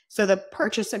 So the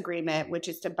purchase agreement, which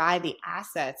is to buy the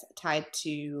assets tied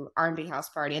to RNB House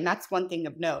Party. And that's one thing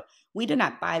of note. We did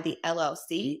not buy the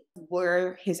LLC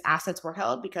where his assets were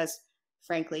held because,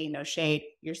 frankly, no shade,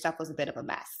 your stuff was a bit of a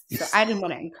mess. So I didn't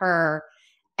want to incur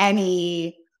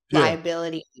any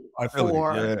liability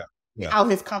for how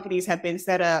his companies have been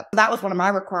set up. That was one of my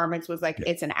requirements was like,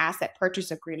 it's an asset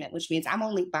purchase agreement, which means I'm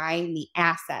only buying the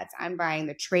assets. I'm buying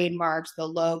the trademarks, the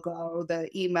logo, the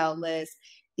email list,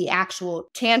 the actual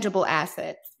tangible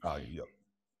assets,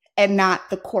 and not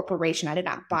the corporation. I did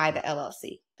not buy the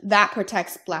LLC. That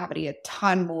protects Blavity a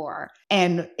ton more.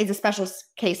 And it's a special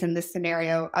case in this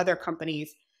scenario. Other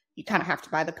companies, you kind of have to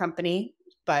buy the company,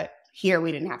 but here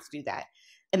we didn't have to do that.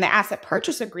 In the asset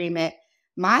purchase agreement,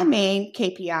 my main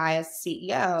KPI as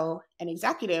CEO and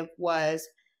executive was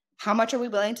how much are we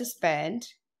willing to spend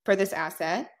for this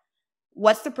asset?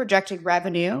 What's the projected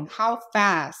revenue? How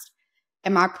fast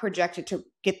am I projected to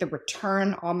get the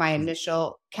return on my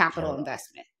initial capital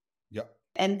investment?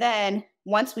 And then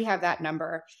once we have that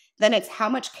number, then it's how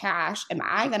much cash am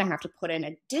I going to have to put in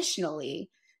additionally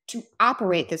to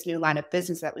operate this new line of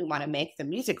business that we want to make, the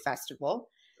music festival?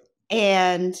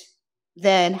 And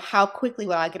then how quickly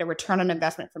will I get a return on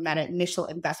investment from that initial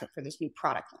investment for this new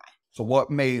product line? So what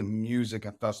made music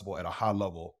and festival at a high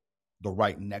level the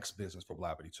right next business for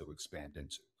Blavity to expand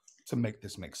into to make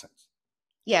this make sense?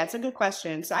 Yeah, it's a good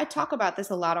question. So I talk about this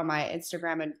a lot on my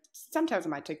Instagram and sometimes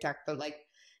on my TikTok, but like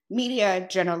media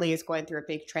generally is going through a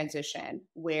big transition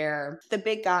where the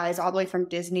big guys, all the way from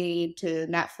Disney to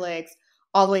Netflix,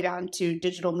 all the way down to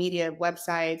digital media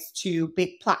websites to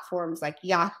big platforms like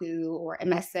Yahoo or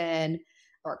MSN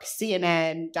or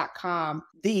CNN.com,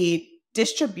 the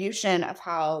distribution of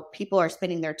how people are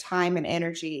spending their time and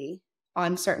energy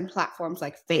on certain platforms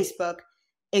like Facebook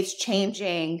is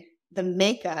changing the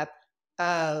makeup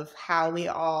of how we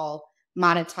all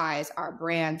monetize our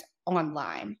brand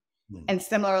online. And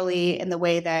similarly, in the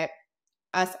way that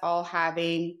us all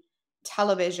having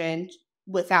television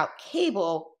without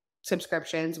cable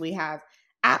subscriptions, we have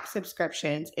app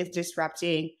subscriptions, is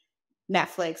disrupting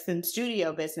Netflix and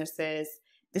studio businesses.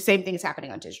 The same thing is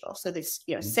happening on digital. So this,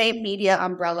 same media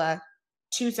umbrella,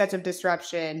 two sets of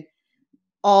disruption,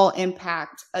 all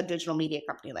impact a digital media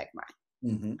company like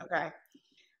mine. Okay.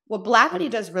 What Blavity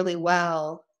does really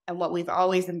well and what we've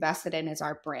always invested in is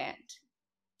our brand.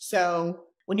 So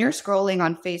when you're scrolling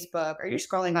on Facebook or you're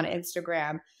scrolling on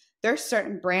Instagram, there's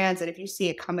certain brands that if you see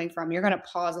it coming from, you're going to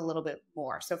pause a little bit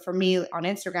more. So for me on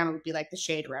Instagram, it would be like the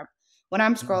Shade Room. When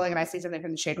I'm scrolling and I see something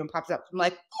from the Shade Room pops up, I'm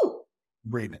like, ooh.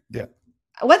 Reading it. Yeah.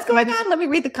 What's going on? Let me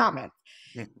read the comments.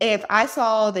 If I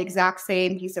saw the exact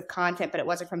same piece of content, but it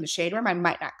wasn't from the Shade Room, I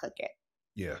might not click it.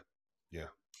 Yeah.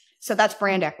 So that's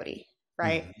brand equity,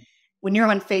 right? When you're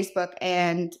on Facebook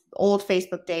and old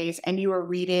Facebook days and you were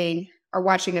reading or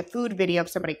watching a food video of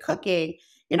somebody cooking,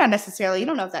 you don't know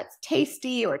if that's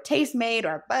Tasty or Tastemade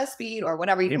or BuzzFeed or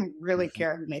whatever. You didn't really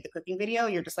care who made the cooking video.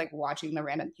 You're just like watching the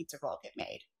random pizza roll get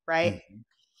made, right?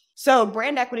 So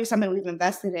brand equity is something we've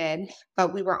invested in,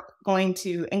 but we were going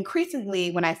to increasingly,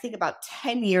 when I think about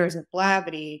 10 years of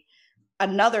Blavity,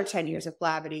 another 10 years of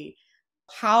Blavity,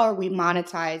 how are we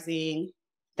monetizing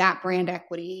that brand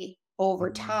equity over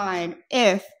time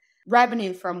if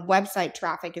revenue from website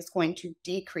traffic is going to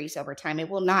decrease over time? It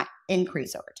will not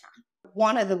increase over time.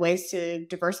 One of the ways to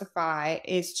diversify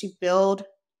is to build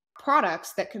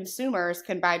products that consumers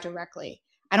can buy directly.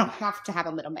 I don't have to have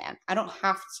a middleman. I don't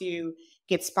have to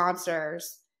get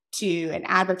sponsors and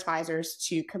advertisers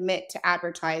to commit to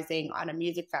advertising on a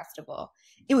music festival.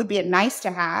 It would be a nice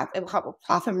to have. It will help with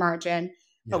profit margin.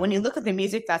 But when you look at the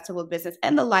music festival business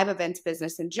and the live events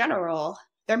business in general,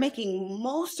 they're making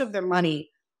most of their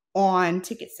money on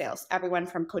ticket sales. Everyone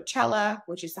from Coachella,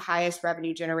 which is the highest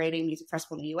revenue generating music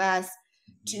festival in the US,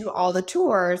 to all the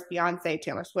tours, Beyonce,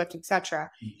 Taylor Swift, etc.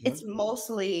 It's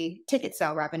mostly ticket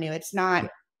sale revenue. It's not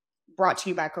brought to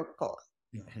you by Coca-Cola,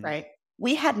 right?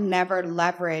 We had never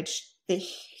leveraged the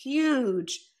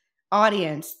huge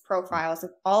audience profiles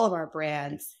of all of our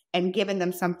brands and given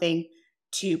them something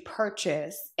to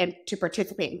purchase and to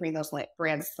participate and bring those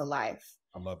brands to life.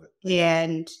 I love it.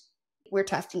 And we're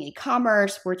testing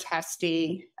e-commerce, we're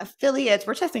testing affiliates,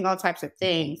 we're testing all types of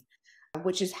things,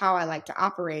 which is how I like to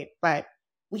operate. But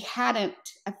we hadn't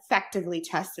effectively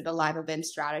tested a live event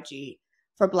strategy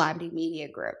for Blavity Media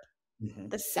Group. Mm-hmm.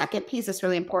 The second piece that's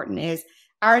really important is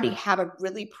I already have a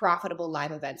really profitable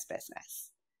live events business.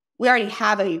 We already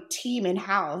have a team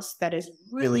in-house that is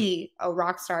really a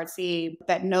rock star team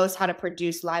that knows how to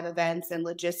produce live events and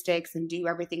logistics and do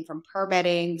everything from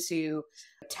permitting to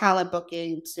talent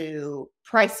booking to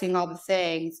pricing, all the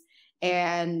things.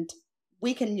 And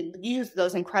we can use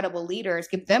those incredible leaders,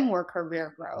 give them more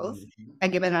career growth by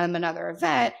giving them another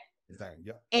event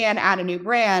and add a new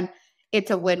brand. It's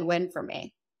a win-win for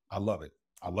me. I love it.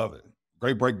 I love it.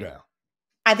 Great breakdown.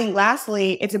 I think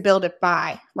lastly, it's a build it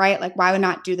buy, right? Like, why would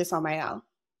not do this on my own?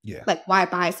 Yeah. Like, why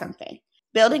buy something?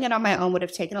 Building it on my own would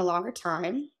have taken a longer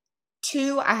time.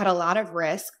 2, I had a lot of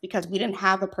risk because we didn't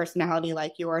have a personality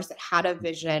like yours that had a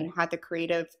vision, had the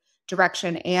creative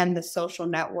direction and the social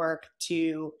network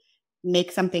to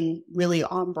make something really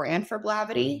on brand for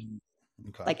Blavity.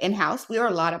 Okay. Like in-house, we are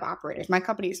a lot of operators. My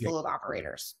company is full of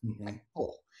operators. Like,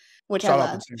 cool. Which Shout I out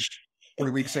love. to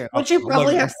Which you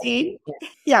probably have seen.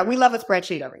 Yeah, we love a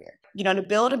spreadsheet over here. You know, to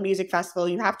build a music festival,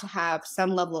 you have to have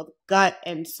some level of gut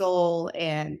and soul,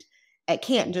 and it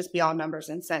can't just be all numbers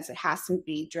and cents. It has to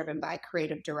be driven by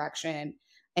creative direction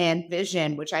and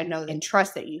vision, which I know and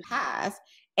trust that you have.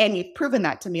 And you've proven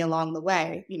that to me along the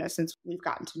way, you know, since we've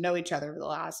gotten to know each other over the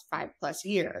last 5+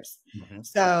 years.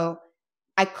 So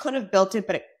I could have built it,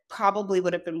 but it probably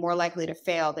would have been more likely to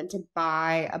fail than to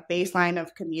buy a baseline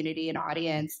of community and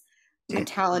audience, a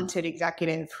talented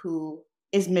executive who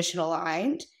is mission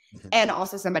aligned, and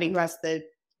also somebody who has the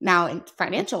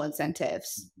financial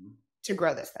incentives to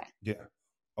grow this thing. Yeah.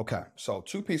 Okay. So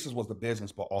 2 pieces was the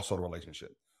business, but also the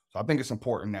relationship. So I think it's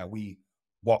important that we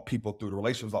walk people through the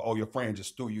relationships. Like, oh, your friend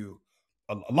just threw you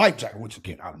a life jacket, which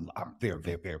again, I'm very,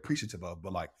 very, very appreciative of.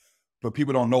 But like, what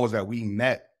people don't know is that we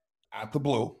met at the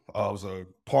Blue. It was a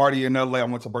party in LA. I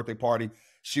went to a birthday party.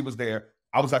 She was there.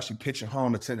 I was actually pitching her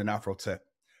on attending Afrotech.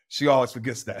 She always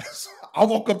forgets that. So I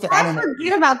woke up to her. I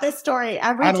forget about this story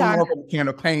every time. I don't know a can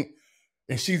of paint.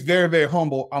 And she's very, very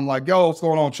humble. I'm like, yo, what's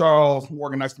going on, Charles?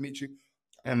 Morgan, nice to meet you.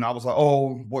 And I was like,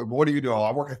 oh, what do you do?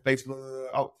 I work at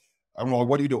Facebook. I'm like,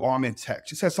 what do you do? Oh, I'm in tech.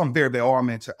 She said something very, very, oh, I'm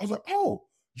in tech. I was like, oh,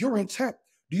 you're in tech.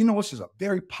 Do you know this is a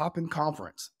very popping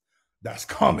conference that's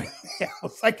coming? I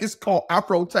was like, it's called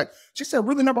Afrotech. She said,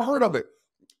 really never heard of it.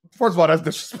 First of all, that's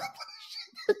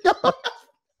disrespectful.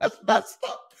 that's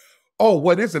oh,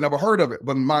 what is it? Never heard of it.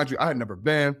 But mind you, I had never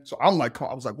been. So I'm like,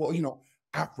 I was like, well, you know,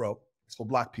 Afro is for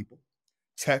Black people.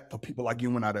 Tech for people like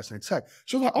you and I that's in tech.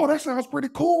 She was like, oh, that sounds pretty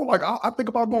cool. Like, I think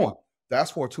about going. That's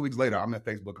for 2 weeks later, I'm at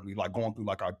Facebook and we like going through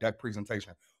like our deck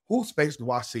presentation. Whose face do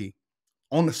I see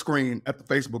on the screen at the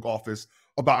Facebook office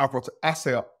about Afro? I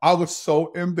said, I was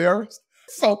so embarrassed.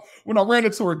 So when I ran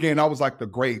into her again, I was like the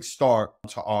great start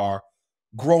to our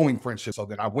growing friendship. So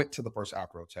then I went to the first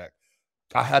Afrotech.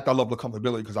 I had that level of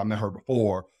comfortability because I met her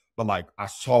before, but like I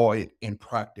saw it in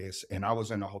practice and I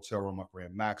was in a hotel room, my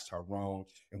friend Max, Tyrone,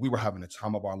 and we were having the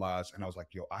time of our lives. And I was like,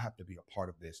 yo, I have to be a part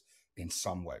of this in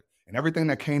some way. And everything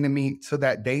that came to me to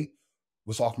that date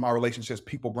was off my relationships,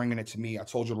 people bringing it to me. I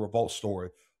told you the Revolt story.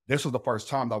 This was the first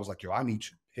time that I was like, yo, I need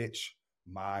to pitch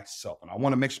myself. And I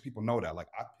want to make sure people know that. Like,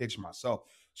 I pitched myself.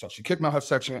 So she kicked me out her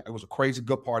section. It was a crazy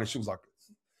good party. She was like,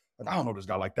 I don't know this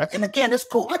guy like that. And again, it's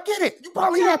cool. I get it. You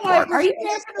probably have partners. Are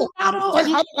you cool.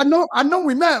 Like, I know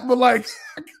we met, but like,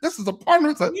 this is a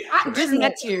partner. I just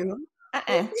met you.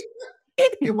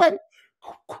 Anyway,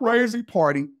 crazy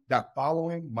party. That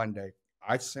following Monday,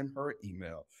 I sent her an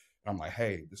email. And I'm like,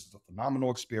 hey, this is a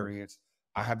phenomenal experience.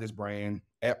 I have this brand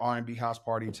at RNB House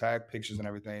Party, tag pictures and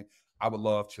everything. I would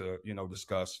love to, you know,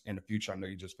 discuss in the future. I know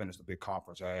you just finished a big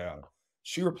conference.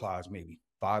 She replies maybe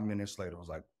 5 minutes later. I was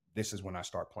like, this is when I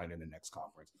start planning the next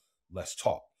conference. Let's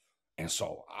talk. And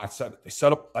so they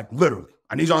set up like literally,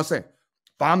 I need y'all to understand,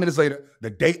 5 minutes later, the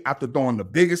day after throwing the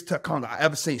biggest tech conference I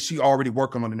ever seen, she already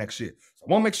working on the next shit. So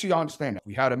I want to make sure y'all understand that.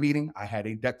 We had a meeting, I had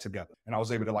a deck together, and I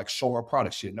was able to like show her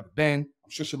product. She had never been. I'm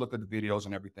sure she looked at the videos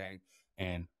and everything.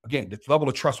 And again, the level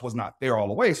of trust was not there all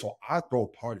the way. So I throw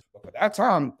parties. But at that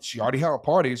time, she already had her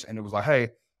parties, and it was like,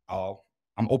 hey,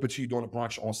 I'm open to you doing a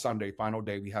brunch on Sunday, final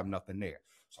day. We have nothing there.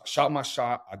 So I shot my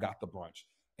shot. I got the brunch.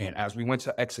 And as we went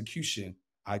to execution,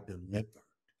 I delivered.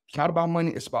 It's not about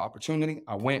money. It's about opportunity.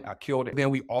 I went, I killed it.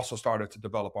 Then we also started to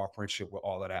develop our friendship with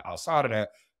all of that. Outside of that,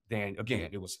 then again,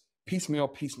 it was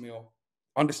piecemeal,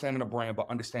 understanding the brand, but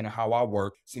understanding how I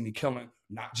work. See me killing,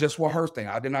 not just with her thing.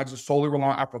 I did not just solely rely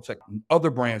on Afrotech.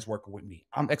 Other brands working with me.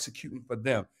 I'm executing for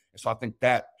them. And so I think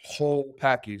that whole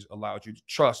package allows you to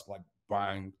trust, like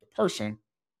buying the person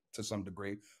to some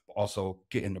degree, also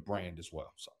getting the brand as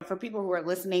well. So for people who are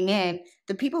listening in,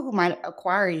 the people who might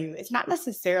acquire you, it's not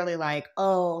necessarily like,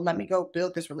 oh, let me go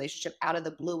build this relationship out of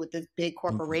the blue with this big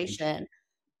corporation.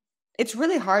 It's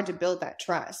really hard to build that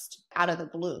trust out of the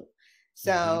blue.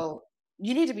 So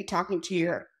you need to be talking to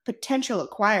your potential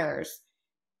acquirers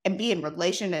and be in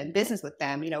relation and business with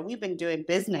them. You know, we've been doing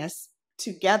business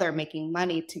together, making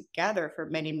money together for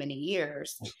many, many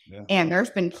years. Yeah. And there's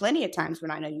been plenty of times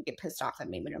when I know you get pissed off at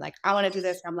me when you're like, I want to do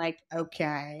this. I'm like,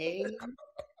 okay,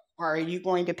 are you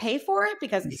going to pay for it?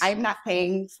 Because I'm not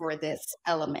paying for this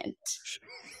element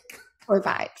or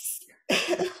vibes.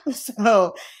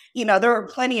 So, you know, there were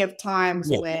plenty of times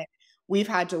when we've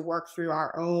had to work through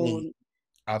our own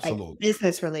like,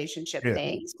 business relationship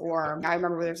things. Or I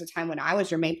remember there was a time when I was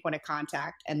your main point of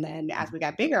contact. And then as we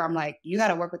got bigger, I'm like, you got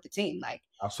to work with the team. Like,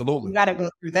 you got to go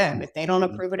through them. If they don't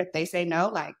approve it, if they say no,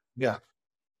 like,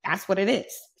 that's what it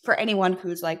is. For anyone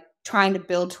who's like trying to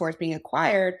build towards being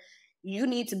acquired, you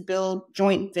need to build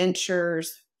joint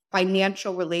ventures,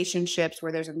 financial relationships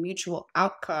where there's a mutual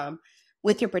outcome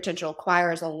with your potential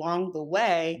acquirers along the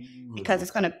way, because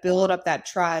it's going to build up that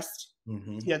trust.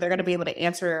 You know, they're going to be able to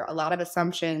answer a lot of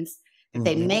assumptions that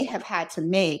they may have had to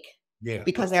make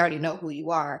because they already know who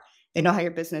you are. They know how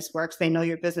your business works. They know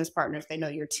your business partners. They know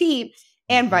your team,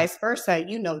 and vice versa.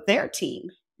 You know their team.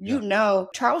 You know,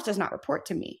 Charles does not report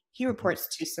to me. He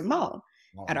reports to Simone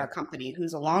at our company,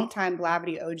 who's a longtime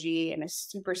Blavity OG and a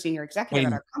super senior executive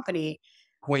at our company.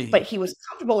 But he was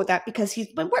comfortable with that because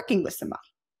he's been working with Simone.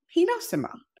 He knows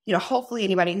Simone. You know, hopefully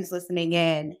anybody who's listening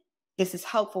in, this is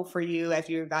helpful for you as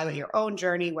you evaluate your own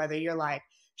journey, whether you're like,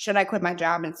 should I quit my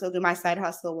job and still do my side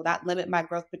hustle? Will that limit my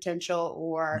growth potential?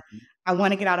 Or I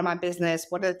want to get out of my business.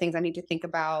 What are the things I need to think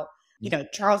about? You know,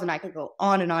 Charles and I could go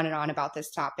on and on and on about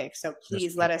this topic. So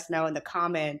please let us know in the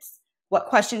comments what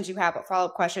questions you have, what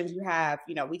follow-up questions you have.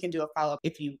 You know, we can do a follow-up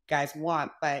if you guys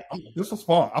want, but this was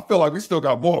fun. I feel like we still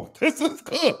got more. This is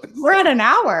good. We're at an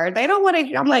hour. They don't want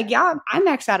to, I'm like, y'all, I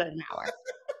maxed out at an hour.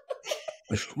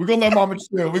 We're going to let mama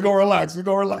chill. We're going to relax.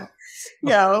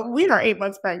 Yeah, we are 8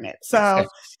 months pregnant. So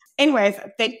anyways,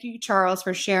 thank you, Charles,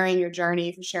 for sharing your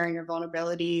journey, for sharing your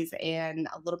vulnerabilities and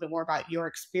a little bit more about your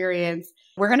experience.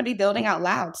 We're going to be building out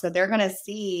loud. So they're going to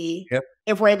see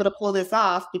if we're able to pull this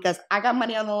off, because I got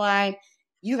money on the line.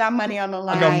 You got money on the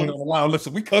line. I got money on the line.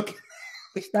 Listen, we cook.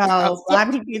 So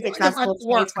Blavity Music Festival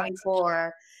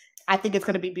 2024. I think it's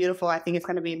going to be beautiful. I think it's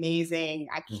going to be amazing.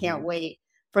 I can't wait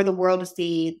for the world to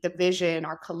see the vision,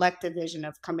 our collective vision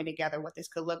of coming together, what this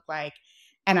could look like.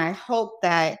 And I hope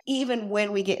that even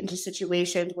when we get into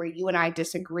situations where you and I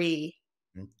disagree,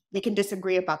 we can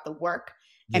disagree about the work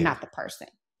and not the person.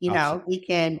 You know, we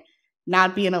can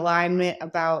not be in alignment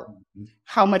about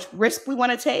how much risk we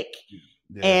want to take.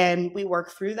 And we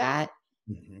work through that.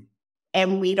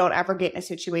 And we don't ever get in a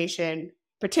situation,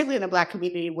 particularly in the Black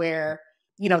community, where,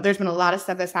 you know, there's been a lot of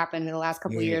stuff that's happened in the last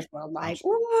couple of years where I'm like,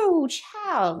 ooh,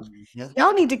 child,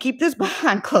 y'all need to keep this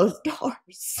behind closed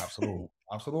doors. Absolutely.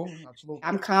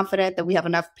 I'm confident that we have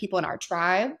enough people in our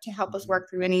tribe to help us work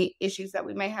through any issues that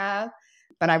we may have.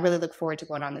 But I really look forward to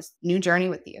going on this new journey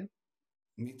with you.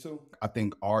 Me too. I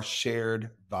think our shared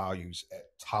values at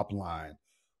top line,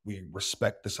 we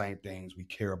respect the same things, we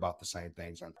care about the same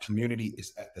things, and community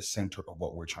is at the center of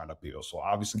what we're trying to build. So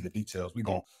obviously the details, we're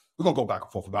gonna go back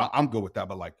and forth about. I'm good with that,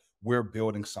 but like, we're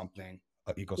building something,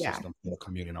 an ecosystem for the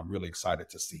community, and I'm really excited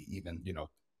to see, even, you know,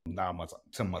 9 months,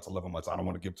 10 months, 11 months. I don't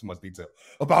want to give too much detail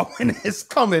about when it's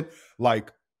coming.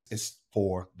 Like, it's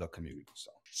for the community.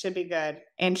 So should be good.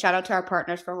 And shout out to our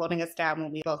partners for holding us down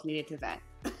when we both needed to vent.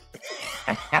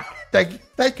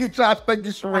 Thank you, Josh. Thank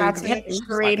you, Shereen.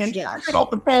 Shereen and Josh. Get off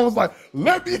the phone. Was like,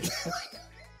 let me.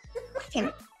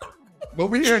 But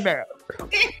we here now.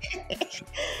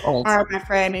 All right, my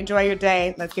friend. Enjoy your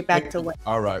day. Let's get back to work.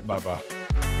 All right. Bye-bye.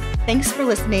 Thanks for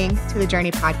listening to the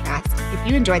Journey Podcast. If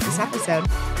you enjoyed this episode,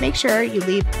 make sure you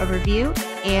leave a review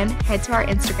and head to our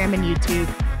Instagram and YouTube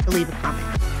to leave a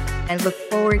comment. I look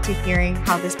forward to hearing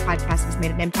how this podcast has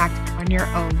made an impact on your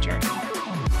own journey.